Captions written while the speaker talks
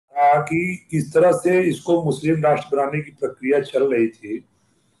था कि किस तरह से इसको मुस्लिम राष्ट्र बनाने की प्रक्रिया चल रही थी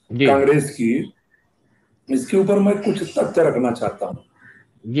कांग्रेस की, इसके ऊपर मैं कुछ तथ्य रखना चाहता हूँ।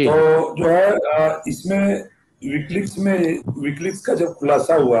 तो जो है इसमें विकिलीक्स का जब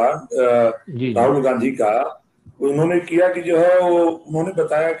खुलासा हुआ राहुल गांधी का, उन्होंने किया कि जो है वो उन्होंने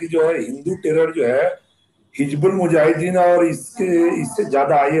बताया कि जो है हिंदू टेरर जो है हिजबुल मुजाहिदीन और इससे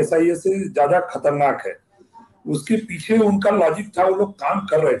ज्यादा आईएसआईएस से ज्यादा खतरनाक है। उसके पीछे उनका लॉजिक था, वो लोग काम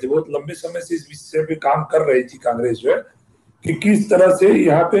कर रहे थे, बहुत लंबे समय से इस विषय पे काम कर रही थी कांग्रेस जो है, कि किस तरह से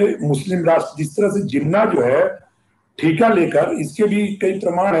यहाँ पे मुस्लिम राष्ट्र, जिस तरह से जिन्ना जो है ठीका लेकर, इसके भी कई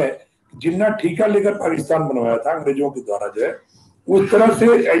प्रमाण है, जिन्ना ठीका लेकर पाकिस्तान बनवाया था अंग्रेजों के द्वारा जो है, उस तरह से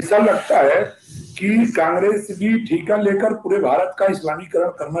ऐसा लगता है कि कांग्रेस भी ठीका लेकर पूरे भारत का इस्लामीकरण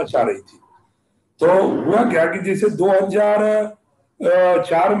करना चाह रही थी। तो हुआ क्या कि जैसे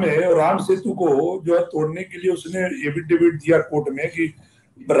 2004 में राम सेतु को जो है तोड़ने के लिए उसने एफिडेविट दिया कोर्ट में कि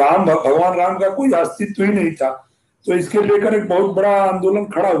भगवान राम का कोई अस्तित्व ही नहीं था। तो इसके लेकर एक बहुत बड़ा आंदोलन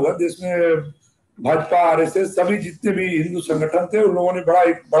खड़ा हुआ देश में, भाजपा, आरएसएस, सभी जितने भी हिंदू संगठन थे उन लोगों ने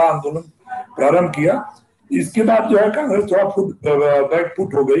एक बड़ा आंदोलन प्रारंभ किया। इसके बाद जो है कांग्रेस थोड़ा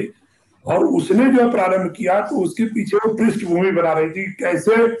बैकफुट हो गई और उसने जो प्रारंभ किया तो उसके पीछे वो पृष्ठभूमि बना रही थी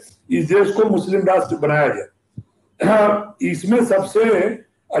कैसे इस देश को मुस्लिम राष्ट्र बनाया जाए। इसमें सबसे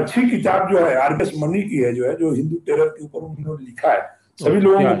अच्छी किताब जो है आरएस मनी की है, जो है जो हिंदू टेरर के ऊपर उन्होंने लिखा है, सभी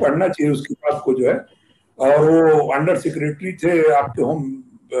लोगों को पढ़ना चाहिए उस किताब को जो है। और वो अंडर सेक्रेटरी थे आपके होम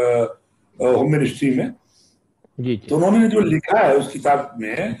मिनिस्ट्री में। तो उन्होंने जो लिखा है उस किताब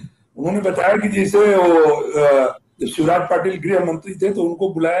में, उन्होंने बताया कि जैसे वो शिवराज पाटिल गृह मंत्री थे तो उनको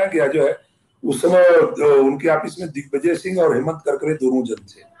बुलाया गया जो है, उस समय उनके ऑफिस में दिग्विजय सिंह और हेमंत करकरे दोनों जन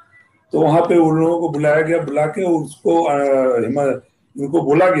थे। तो वहां पे उन लोगों को बुलाया गया, बुला के उसको उनको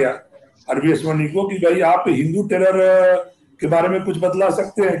बोला गया आरबीएस मनी को कि भाई आप हिंदू टेरर के बारे में कुछ बतला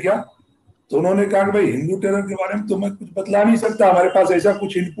सकते हैं क्या? तो उन्होंने कहा कि भाई हिंदू टेरर के बारे में तो मैं कुछ बतला नहीं सकता, हमारे पास ऐसा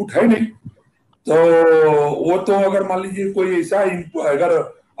कुछ इनपुट है नहीं। तो वो तो अगर मान लीजिए कोई ऐसा अगर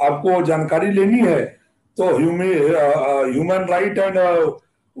आपको जानकारी लेनी है तो ह्यूमन राइट एंड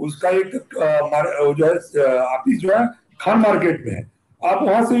उसका एक जो है ऑफिस जो है खान मार्केट में है, आप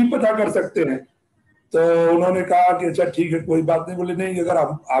वहां से भी पता कर सकते हैं। तो उन्होंने कहा कि अच्छा ठीक है कोई बात नहीं। बोले नहीं, अगर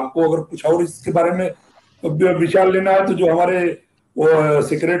आपको अगर कुछ और इसके बारे में विचार लेना है तो जो हमारे वो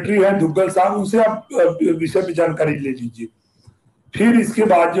सेक्रेटरी हैं दुग्गल साहब, उनसे आप विषय पे जानकारी ले लीजिए। फिर इसके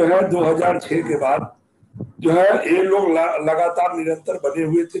बाद जो है 2006 के बाद जो है ये लोग लगातार निरंतर बने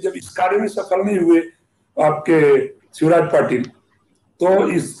हुए थे। जब इस कार्य में सफल नहीं हुए आपके शिवराज पाटिल, तो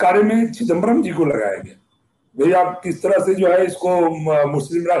इस कार्य में चिदम्बरम जी को लगाया गया, भाई आप किस तरह से जो है इसको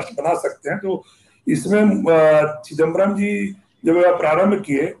मुस्लिम राष्ट्र बना सकते हैं। तो इसमें चिदम्बरम जी जब प्रारंभ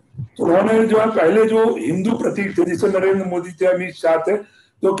किए तो उन्होंने जो है पहले जो हिंदू प्रतीक थे, जैसे नरेंद्र मोदी थे, अमित शाह थे,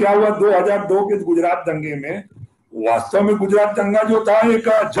 तो क्या हुआ 2002 के गुजरात दंगे में, वास्तव में गुजरात दंगा जो था एक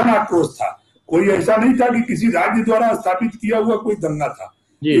जन आक्रोश था, कोई ऐसा नहीं था कि किसी राज्य द्वारा स्थापित किया हुआ कोई दंगा था,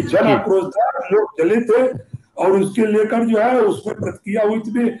 ये जन आक्रोश था, लोग चले थे और उसके लेकर जो है उसमें प्रतिक्रिया हुई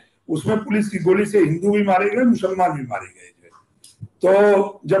थी। उसमें पुलिस की गोली से हिंदू भी मारे गए, मुसलमान भी मारे गए,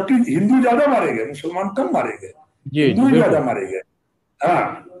 तो जबकि हिंदू ज्यादा मारे गए, मुसलमान कम मारे गए, हिंदू ज्यादा मारे गए।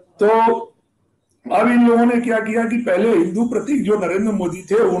 हाँ, तो अब इन लोगों ने क्या किया कि पहले हिंदू प्रतीक जो नरेंद्र मोदी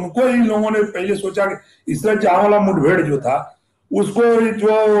थे उनको इन लोगों ने पहले सोचा कि इसराइल जहां वाला मुठभेड़ जो था उसको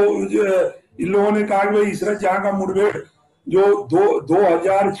जो इन लोगों ने कहा कि भाई इसराइल जहां का मुठभेड़ जो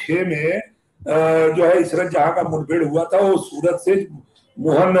 2006 में जो है इसराइल जहां का मुठभेड़ हुआ था, वो सूरत से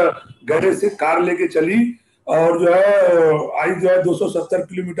मोहन गैरेज से कार लेके चली और जो है आई जो है 270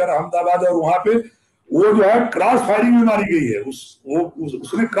 किलोमीटर अहमदाबाद, और वहां पे वो जो है क्रॉस फायरिंग में मारी गई है।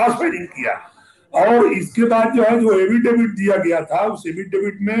 उसने क्रॉस फायरिंग किया। और इसके बाद जो है जो एफिडेविट दिया गया था, उस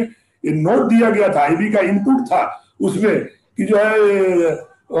एफिडेविट में नोट दिया गया था, आईबी का इनपुट था उसमें कि जो है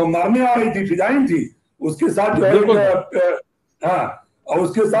मारने आ रही थी, फिदाइन थी, उसके साथ जो है हाँ, और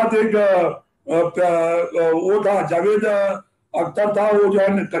उसके साथ एक वो था जावेद अख्तर था, वो जो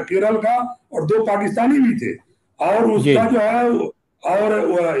है केरल का, और 2 पाकिस्तानी भी थे। और उसका जो है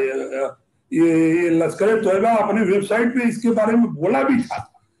और ये लश्कर तोयबा अपने वेबसाइट पे इसके बारे में बोला भी था।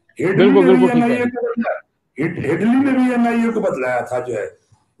 हेडली ने भी एनआईए को बतलाया था जो है।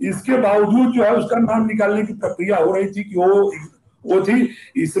 इसके बावजूद जो है उसका नाम निकालने की प्रक्रिया हो रही थी कि वो थी।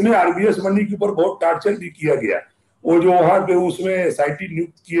 इसमें आरबीएस मनी के ऊपर बहुत टार्चर भी किया गया, वो जो वहां पे उसमें एसआईटी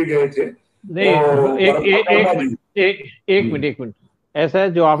नियुक्त किए गए थे। एक मिनट, ऐसा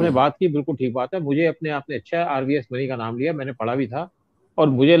है जो आपने बात की बिल्कुल ठीक बात है। मुझे अपने आपने अच्छा आरबीएस मनी का नाम लिया, मैंने पढ़ा भी था, और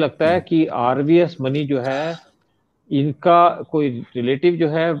मुझे लगता है कि आरबीएस मनी जो है इनका कोई रिलेटिव जो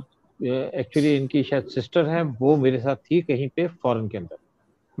है, एक्चुअली इनकी शायद सिस्टर है, वो मेरे साथ थी कहीं पे फॉरेन के अंदर,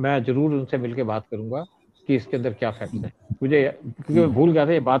 मैं जरूर उनसे मिलके बात करूंगा कि इसके अंदर क्या फैक्ट्स हैं, मुझे क्योंकि मैं भूल गया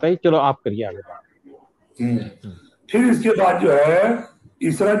था, ये बात आई। चलो आप करिए आगे बात। हम्म। फिर इसके बाद जो है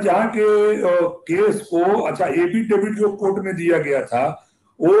इसरा जहां के केस को, अच्छा एफिडेविट जो कोर्ट में दिया गया था,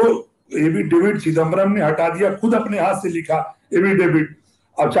 वो एफिडेविट चिदम्बरम ने हटा दिया, खुद अपने हाथ से लिखा एफिडेविट।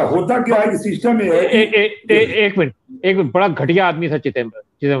 अच्छा होता क्या है कि सिस्टम ये है कि एक मिनट, एक मिनट, बड़ा घटिया आदमी था चिदम्बरम,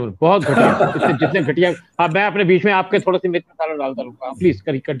 चिदम्बरम बहुत घटिया, इससे जितने घटिया। हाँ, मैं अपने बीच में आपके थोड़े से मिर्च मसाला डालता रहूंगा, प्लीज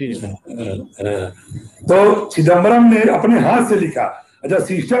करिए, कंटिन्यू करिए। तो चिदम्बरम ने अपने हाथ से लिखा। अच्छा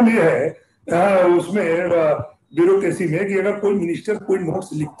सिस्टम ये है उसमें ब्यूरोक्रेसी में कि अगर कोई मिनिस्टर कोई नोट्स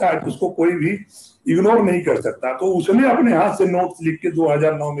लिखता है तो उसको कोई भी इग्नोर नहीं कर सकता। तो उसने अपने हाथ से नोट्स लिख के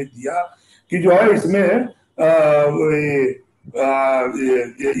 2009 में दिया कि जो है इसमें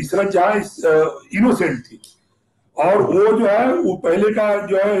इसरा जहां इनोसेंट थी, और वो जो है वो पहले का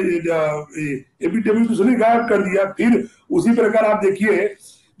जो है एफिडेविट उसने गायब कर दिया। फिर उसी प्रकार आप देखिए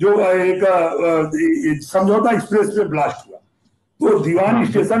जो एक समझौता एक्सप्रेस पे ब्लास्ट हुआ, तो दीवान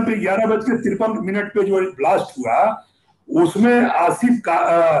स्टेशन पे 11:53 पे जो ब्लास्ट हुआ, उसमें आसिफ का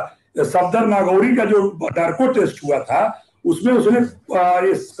सफदर नागौरी का जो नार्को टेस्ट हुआ था, उसमें उसने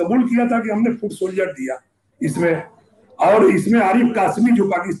ये कबूल किया था कि हमने फुट सोल्जर दिया इसमें। और इसमें आरिफ कासमी जो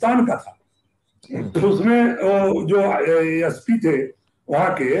पाकिस्तान का था, तो उसमें जो एसपी थे वहां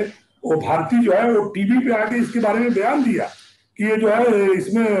के, वो भारतीय जो है वो टीवी पे आके इसके बारे में बयान दिया कि ये जो है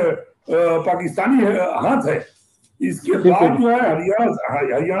इसमें पाकिस्तानी हाथ है। इसके बाद जो है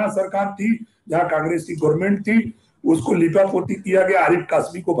हरियाणा सरकार थी जहां कांग्रेस की गवर्नमेंट थी, उसको लिपापोती किया गया, आरिफ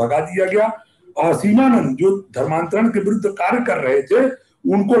कासमी को भगा दिया गया, और सीमानंद जो धर्मांतरण के विरुद्ध कार्य कर रहे थे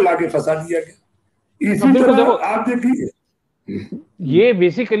उनको लाके फंसा दिया गया। इसी तरह आप देखिए, ये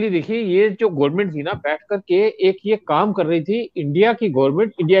बेसिकली देखिए, ये जो गवर्नमेंट थी ना, बैठ करके एक ये काम कर रही थी, इंडिया की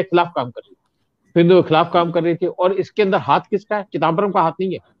गवर्नमेंट इंडिया के खिलाफ काम कर रही थी, हिंदुओं के खिलाफ काम कर रही थी। और इसके अंदर हाथ किसका है? चिदम्बरम का हाथ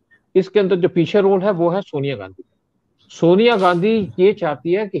नहीं है। इसके अंदर जो पीछे रोल है वो है सोनिया गांधी। सोनिया गांधी ये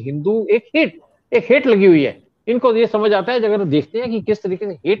चाहती है कि हिंदू एक हेट लगी हुई है। इनको ये समझ आता है, अगर देखते हैं कि किस तरीके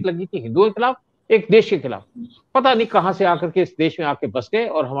से हेट लगी थी हिंदुओं के खिलाफ, एक देश के खिलाफ, पता नहीं कहां से आकर के इस देश में आके बस गए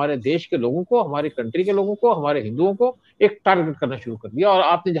और हमारे देश के लोगों को, हमारी कंट्री के लोगों को, हमारे हिंदुओं को एक टारगेट करना शुरू कर दिया। और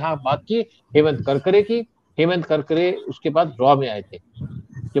आपने जहां बात की हेमंत करकरे की, हेमंत करकरे उसके बाद रॉ में आए थे।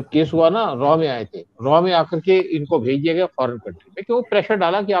 जब केस हुआ ना, रॉ में आए थे, रॉ में आकर के इनको भेज दिया गया फॉरेन कंट्री में, क्यों प्रेशर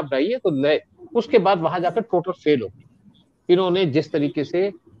डाला कि आप जाइए तो ले। उसके बाद वहां जाकर टोटल फेल हो गए। इन्होंने जिस तरीके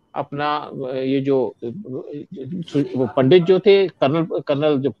से अपना ये जो वो पंडित जो थे, कर्नल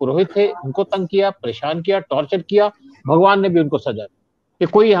कर्नल जो पुरोहित थे, उनको तंग किया, परेशान किया, टॉर्चर किया, भगवान ने भी उनको सजा दी कि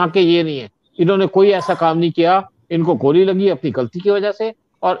कोई यहाँ के ये नहीं है, इन्होंने कोई ऐसा काम नहीं किया, इनको गोली लगी अपनी गलती की वजह से,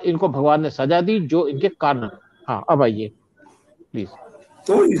 और इनको भगवान ने सजा दी जो इनके कारण। हाँ, अब आइए प्लीज।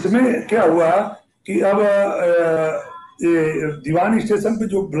 तो इसमें क्या हुआ कि अब दीवान स्टेशन पे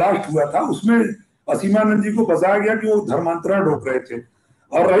जो ब्लास्ट हुआ था उसमें असीमानंद जी को फंसाया गया कि वो धर्मांतरण रोक रहे थे।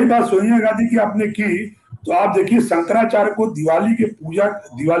 और रही बात सोनिया गांधी की आपने की, तो आप देखिए शंकराचार्य को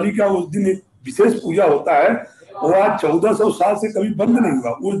दिवाली का उस दिन एक विशेष पूजा होता है, वो आज 1400 साल से कभी बंद नहीं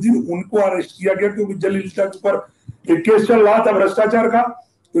हुआ। उस दिन उनको अरेस्ट किया गया क्योंकि जयललिता के ऊपर एक केस चल रहा था भ्रष्टाचार का।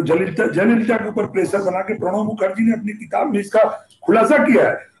 तो जयललिता के ऊपर प्रेशर बना के प्रणब मुखर्जी ने अपनी किताब में इसका खुलासा किया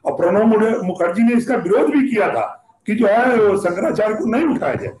है, और प्रणब मुखर्जी ने इसका विरोध भी किया था कि जो है शंकराचार्य को नहीं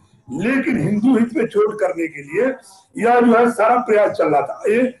उठाया जाए। लेकिन हिंदू हित पे चोट करने के लिए यह जो है सारा प्रयास चल रहा था,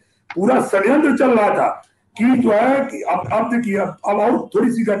 ये पूरा षड्यंत्र चल रहा था कि जो है कि अब देखिए, अब और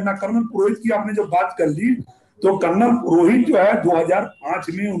थोड़ी सी घटना कर्नल पुरोहित की आपने जब बात कर ली, तो कर्नल पुरोहित जो है 2005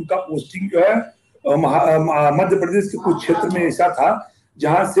 में उनका पोस्टिंग जो है मध्य प्रदेश के कुछ क्षेत्र में ऐसा था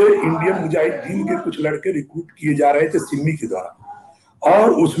जहां से इंडियन मुजाहिदीन के कुछ लड़के रिक्रूट किए जा रहे थे सिम्मी के द्वारा, और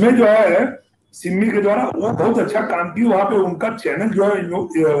उसमें जो है सिम्मी के द्वारा वो बहुत अच्छा काम किया। वहां पे उनका चैनल जो है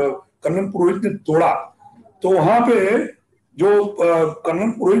कर्नल पुरोहित ने तोड़ा। तो वहां पे जो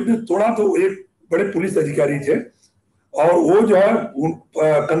कर्नल पुरोहित ने तोड़ा, तो एक बड़े पुलिस अधिकारी थे, और वो जो है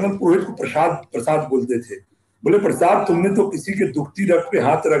कर्नल पुरोहित को प्रसाद बोलते थे। बोले प्रसाद, तुमने तो किसी के दुखती रग पे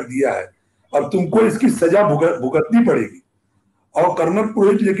हाथ रख दिया है और तुमको इसकी सजा भुगतनी पड़ेगी। और कर्नल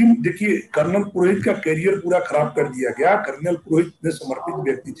पुरोहित, लेकिन देखिए कर्नल पुरोहित का करियर पूरा खराब कर दिया गया। कर्नल पुरोहित इतने समर्पित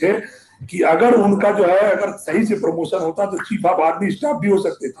व्यक्ति थे कि अगर उनका जो है अगर सही से प्रमोशन होता तो चीफ ऑफ आर्मी स्टाफ भी हो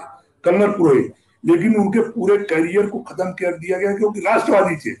सकते थे कर्नल पुरोहित, लेकिन उनके पूरे करियर को खत्म कर दिया गया क्योंकि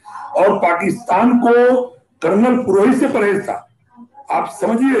राष्ट्रवादी थे और पाकिस्तान को कर्नल पुरोहित से परहेज था। आप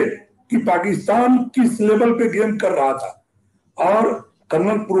समझिए कि पाकिस्तान किस लेवल पे गेम कर रहा था। और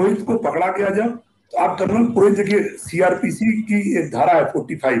कर्नल पुरोहित को पकड़ा गया जब, तो आप कर्नल पुरोहित देखिए, सीआरपीसी की एक धारा है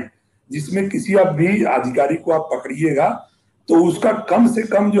 45, जिसमें किसी आप भी अधिकारी को आप पकड़िएगा तो उसका कम से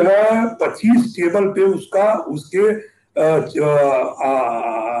कम जो है 25 टेबल पे उसके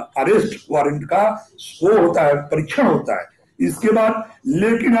अरेस्ट वारंट का वो होता है, परीक्षण होता है इसके बाद।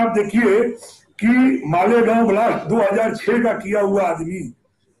 लेकिन आप देखिए कि मालेगांव ब्लास्ट 2006 का किया हुआ आदमी,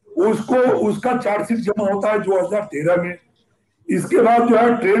 उसको उसका चार्जशीट जमा होता है 2013 में। इसके बाद जो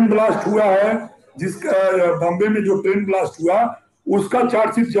है ट्रेन ब्लास्ट हुआ है, जिसका बॉम्बे में जो ट्रेन ब्लास्ट हुआ उसका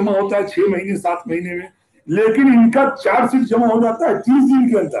चार्जशीट जमा होता है 6 महीने 7 महीने में, लेकिन इनका चार्जशीट जमा हो जाता है 30 दिन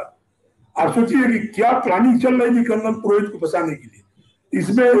के अंदर। आप सोचिए कि क्या प्लानिंग चल रही थी कर्नल पुरोहित को फंसाने के लिए।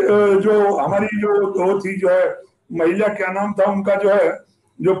 इसमें जो हमारी जो वो थी जो है महिला, क्या नाम था उनका जो है,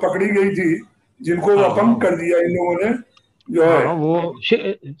 जो पकड़ी गई थी, जिनको अपंग कर दिया इन लोगों ने जो है, वो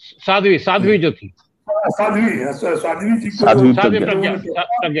साध्वी साध्वी जो थी, साध्वी साध्वी जी को साध्वी साध्वी प्रज्ञा।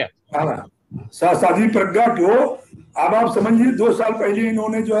 प्रज्ञा। हाँ, साध्वी प्रज्ञा को अब आप समझिए 2 साल पहले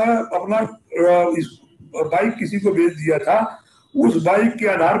इन्होंने जो है अपना बाइक किसी को बेच दिया था, उस बाइक के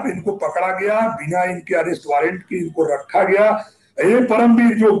आधार पर इनको पकड़ा गया, बिना इनके अरेस्ट वारंट के इनको रखा गया। ये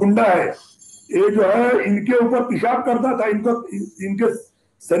परमवीर जो गुंडा है, ये जो है इनके ऊपर पेशाब करता था, इनको इनके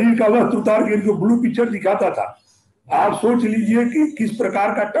शरीर का वस्त्र उतार के इनको ब्लू पिक्चर दिखाता था। आप सोच लीजिए कि किस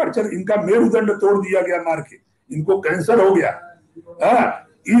प्रकार का टॉर्चर, इनका मेरुदंड तोड़ दिया गया मार के, इनको कैंसर हो गया।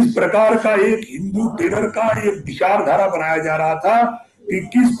 इस प्रकार का एक हिंदू टेरर का एक विचारधारा बनाया जा रहा था कि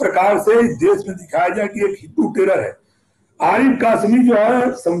किस प्रकार से देश में दिखाया जाए कि एक हिंदू टेरर है। आरिफ कासमी जो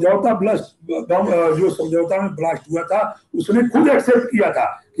है समझौता ब्लास्ट, जो समझौता में ब्लास्ट हुआ था, उसने खुद एक्सेप्ट किया था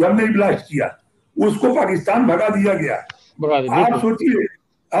कि हमने ब्लास्ट किया, उसको पाकिस्तान भगा दिया गया। आप सोचिए।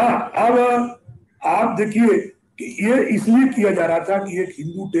 हाँ, अब आप देखिए कि ये इसलिए किया जा रहा था कि एक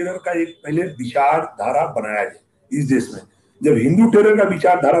हिंदू टेरर का एक पहले विचारधारा बनाया जाए इस देश में। जब हिंदू टेरर का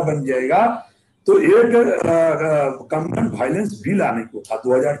विचारधारा बन जाएगा तो एक कम्युनल वायलेंस बिल आने को था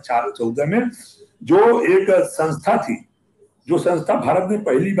 2004-14 में, जो एक संस्था थी, जो संस्था भारत में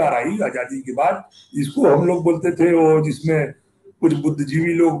पहली बार आई आजादी के बाद, जिसको हम लोग बोलते थे वो, जिसमें कुछ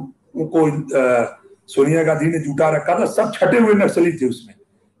बुद्धिजीवी लोगों को सोनिया गांधी ने जुटा रखा था, सब छटे हुए नक्सली थे उसमें,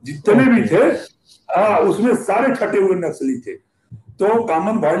 जितने भी थे उसमें सारे छटे हुए नक्सली थे। तो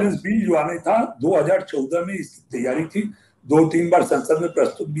कॉमन वायलेंस बिल जो आने था 2014 में इसकी तैयारी थी, 2-3 बार संसद में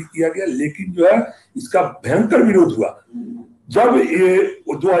प्रस्तुत भी किया गया, लेकिन जो है इसका भयंकर विरोध हुआ। जब ये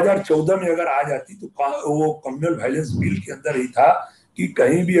 2014 में अगर आ जाती तो वो कम्युनल वायलेंस बिल के अंदर ही था कि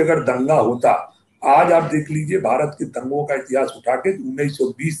कहीं भी अगर दंगा होता, आज आप देख लीजिए भारत के दंगों का इतिहास उठा के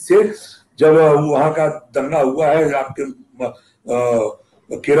 1920 से जब वहां का दंगा हुआ है आपके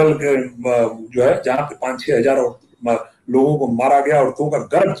केरल के जो है, जहाँ पे 5-6 हजार लोगों को मारा गया, औरतों का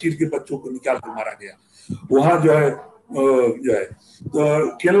गर्भ चीर के बच्चों को निकाल के मारा गया, वहां जो है तो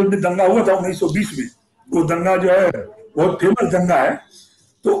केरल में दंगा हुआ था 1920 में। वो दंगा जो है बहुत फेमस दंगा है।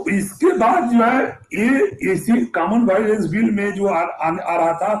 तो इसके बाद जो है ये इसी कॉमन वायलेंस बिल में जो आ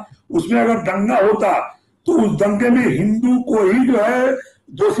रहा था, उसमें अगर दंगा होता तो उस दंगे में हिंदू को ही जो है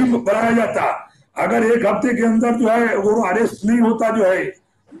दोषी बनाया जाता। अगर एक हफ्ते के अंदर जो है वो अरेस्ट नहीं होता जो है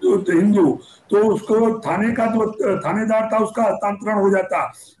हिंदू, तो उसको थाने का जो थानेदार था उसका हस्तांतरण हो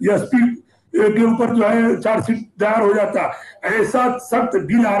जाता, एसपी के ऊपर जो है चार्जशीट दायर हो जाता। ऐसा सख्त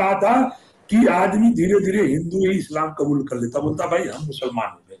बिल आ रहा था कि आदमी धीरे धीरे हिंदू ही इस्लाम कबूल कर लेता, बोलता भाई हम मुसलमान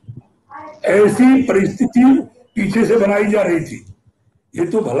हो गए। ऐसी परिस्थिति पीछे से बनाई जा रही थी। ये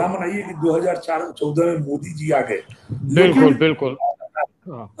तो भला मनाइए कि 2004-14 में मोदी जी आ गए, बिल्कुल बिल्कुल।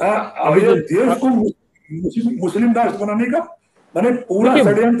 अब ये देश को मुस्लिम राष्ट्र बनाने का मैंने पूरा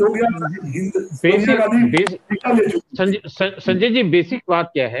षड्यंत्र हो गया। संजय जी, बेसिक बात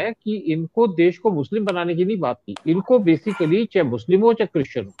क्या है कि इनको देश को मुस्लिम बनाने की नहीं बात की, इनको बेसिकली चाहे मुस्लिम हो चाहे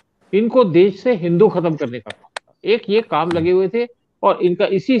क्रिश्चियन हो, इनको देश से हिंदू खत्म करने का काम था। एक ये काम लगे हुए थे, और इनका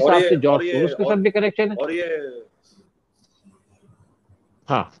इसी हिसाब से जॉर्ज सोरोस के साथ भी कनेक्शन है। और ये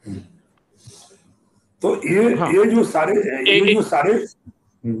हाँ, तो ये जो सारे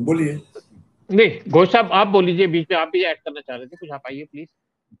बोलिए। नहीं घोष साहब आप बोल लीजिए, बीच में आप भी ऐड करना चाह रहे थे कुछ, आप आइए प्लीज।